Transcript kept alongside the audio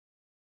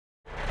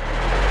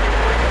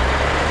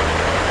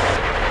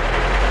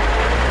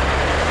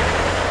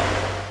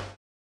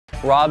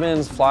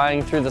robins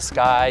flying through the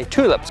sky,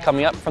 tulips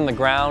coming up from the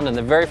ground, and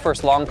the very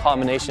first long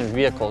combination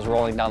vehicles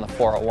rolling down the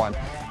 401.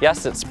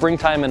 Yes, it's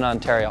springtime in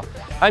Ontario.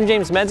 I'm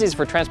James Menzies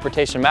for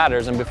Transportation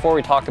Matters, and before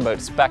we talk about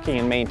speccing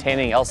and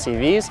maintaining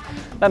LCVs,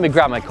 let me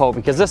grab my coat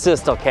because this is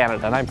still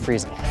Canada and I'm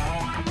freezing.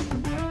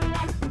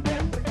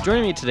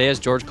 Joining me today is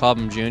George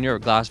Cobham Jr.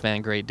 of Glass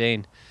Van Great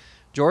Dane.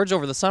 George,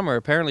 over the summer,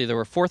 apparently there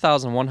were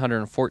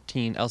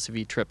 4,114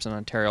 LCV trips in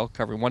Ontario,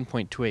 covering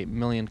 1.28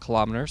 million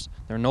kilometers.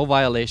 There were no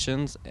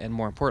violations, and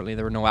more importantly,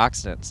 there were no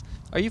accidents.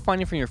 Are you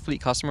finding from your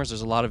fleet customers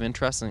there's a lot of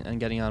interest in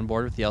getting on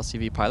board with the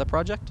LCV pilot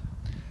project?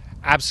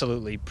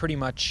 Absolutely. Pretty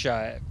much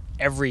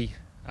every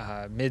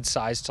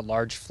mid-sized to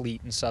large fleet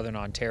in Southern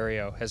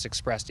Ontario has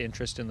expressed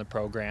interest in the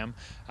program.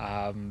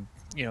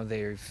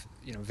 They're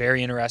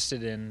very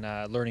interested in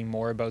learning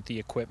more about the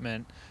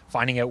equipment,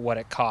 finding out what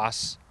it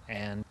costs,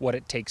 and what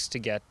it takes to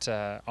get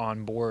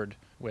on board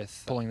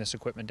with pulling this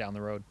equipment down the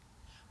road.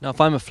 Now,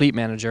 if I'm a fleet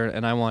manager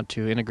and I want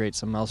to integrate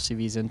some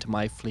LCVs into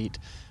my fleet,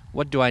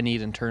 what do I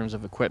need in terms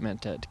of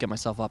equipment to get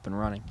myself up and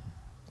running?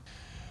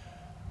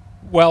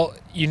 Well,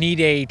 you need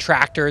a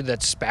tractor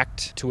that's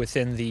spec'd to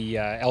within the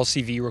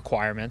LCV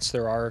requirements.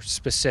 There are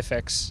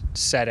specifics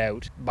set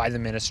out by the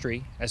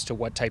ministry as to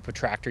what type of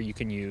tractor you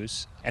can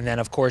use. And then,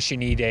 of course, you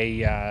need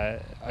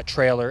a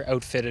trailer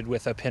outfitted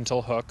with a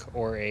pintle hook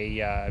or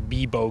a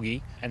B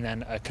bogie, and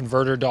then a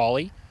converter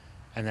dolly.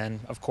 And then,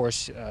 of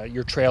course,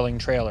 your trailing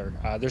trailer.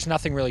 There's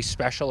nothing really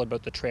special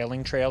about the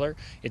trailing trailer.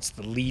 It's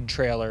the lead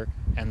trailer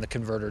and the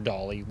converter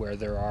dolly where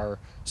there are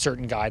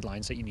certain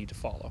guidelines that you need to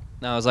follow.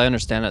 Now, as I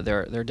understand it,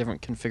 there are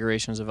different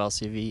configurations of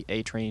LCV,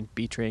 A-train,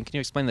 B-train. Can you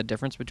explain the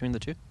difference between the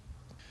two?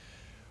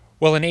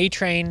 Well, an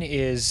A-train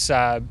is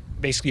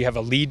basically you have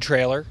a lead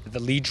trailer. The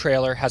lead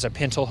trailer has a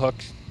pintle hook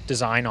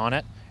design on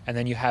it, and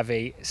then you have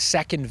a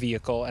second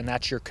vehicle, and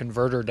that's your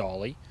converter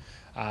dolly.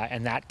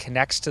 And that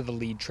connects to the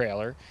lead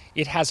trailer.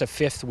 It has a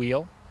fifth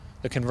wheel.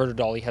 The converter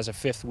dolly has a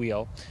fifth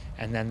wheel,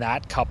 and then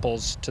that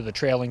couples to the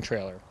trailing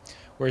trailer.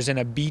 Whereas in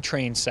a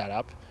B-train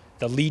setup,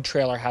 the lead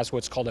trailer has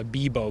what's called a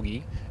B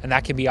bogie, and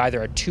that can be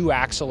either a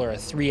 2-axle or a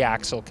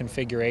 3-axle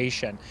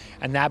configuration.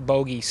 And that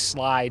bogie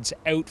slides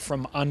out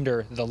from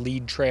under the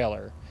lead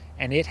trailer,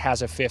 and it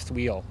has a fifth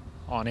wheel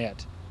on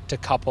it to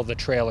couple the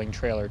trailing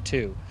trailer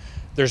to.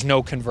 There's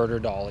no converter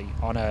dolly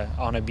on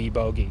a B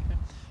bogie.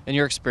 In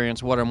your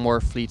experience, what are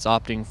more fleets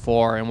opting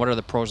for, and what are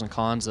the pros and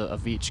cons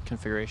of each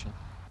configuration?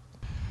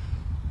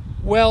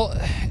 Well,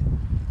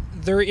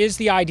 there is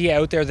the idea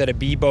out there that a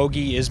B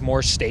bogie is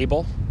more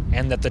stable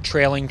and that the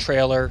trailing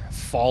trailer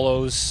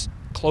follows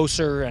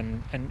closer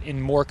and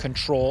in more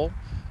control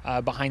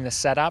behind the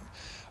setup.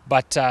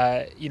 But,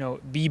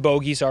 B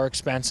bogies are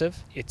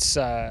expensive. It's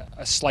a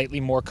slightly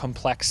more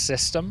complex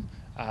system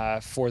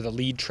for the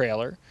lead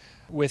trailer.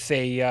 With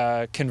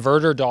a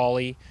converter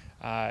dolly,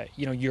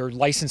 you're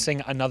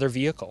licensing another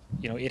vehicle.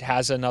 It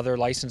has another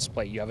license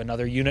plate. You have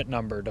another unit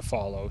number to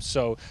follow.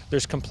 So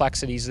there's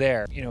complexities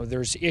there.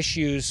 There's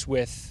issues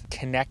with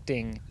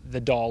connecting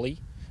the dolly.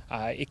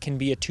 It can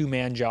be a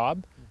two-man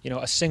job.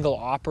 A single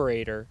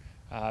operator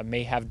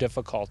may have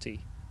difficulty,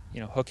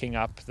 hooking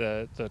up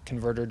the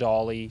converter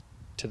dolly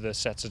to the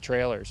sets of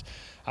trailers.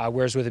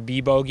 Whereas with a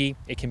B bogie,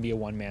 it can be a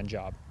one-man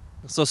job.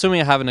 So assuming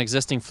I have an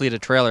existing fleet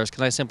of trailers,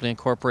 can I simply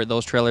incorporate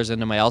those trailers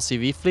into my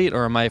LCV fleet,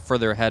 or am I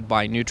further ahead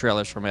buying new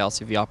trailers for my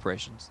LCV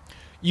operations?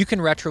 You can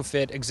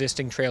retrofit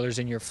existing trailers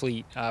in your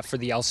fleet for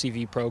the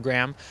LCV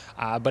program,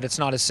 but it's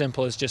not as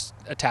simple as just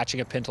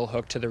attaching a pintle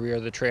hook to the rear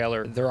of the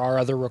trailer. There are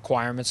other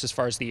requirements as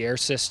far as the air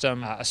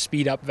system, a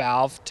speed-up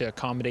valve to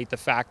accommodate the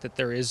fact that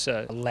there is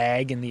a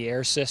lag in the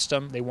air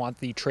system. They want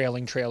the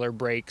trailing trailer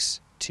brakes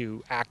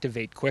to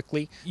activate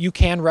quickly. You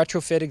can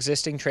retrofit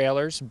existing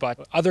trailers,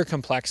 but other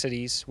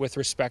complexities with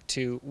respect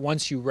to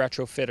once you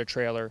retrofit a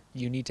trailer,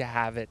 you need to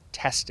have it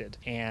tested,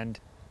 and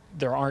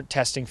there aren't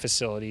testing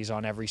facilities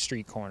on every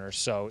street corner,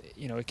 so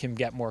it can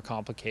get more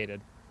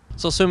complicated.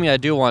 So assuming I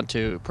do want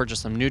to purchase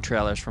some new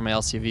trailers for my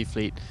LCV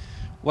fleet,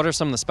 what are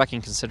some of the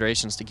speccing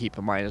considerations to keep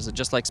in mind? Is it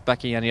just like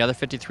speccing any other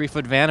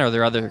 53-foot van, or are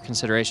there other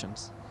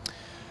considerations?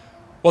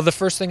 Well, the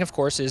first thing, of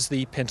course, is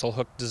the pintle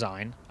hook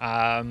design.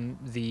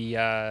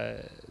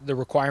 The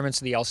requirements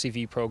of the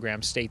LCV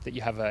program state that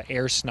you have an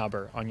air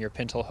snubber on your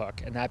pintle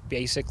hook, and that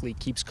basically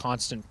keeps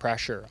constant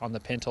pressure on the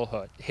pintle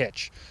hook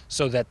hitch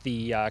so that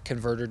the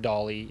converter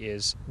dolly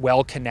is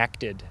well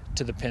connected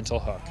to the pintle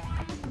hook.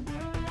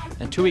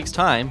 In 2 weeks'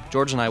 time,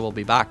 George and I will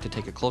be back to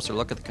take a closer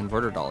look at the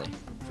converter dolly.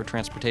 For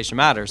Transportation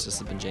Matters, this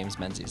has been James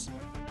Menzies.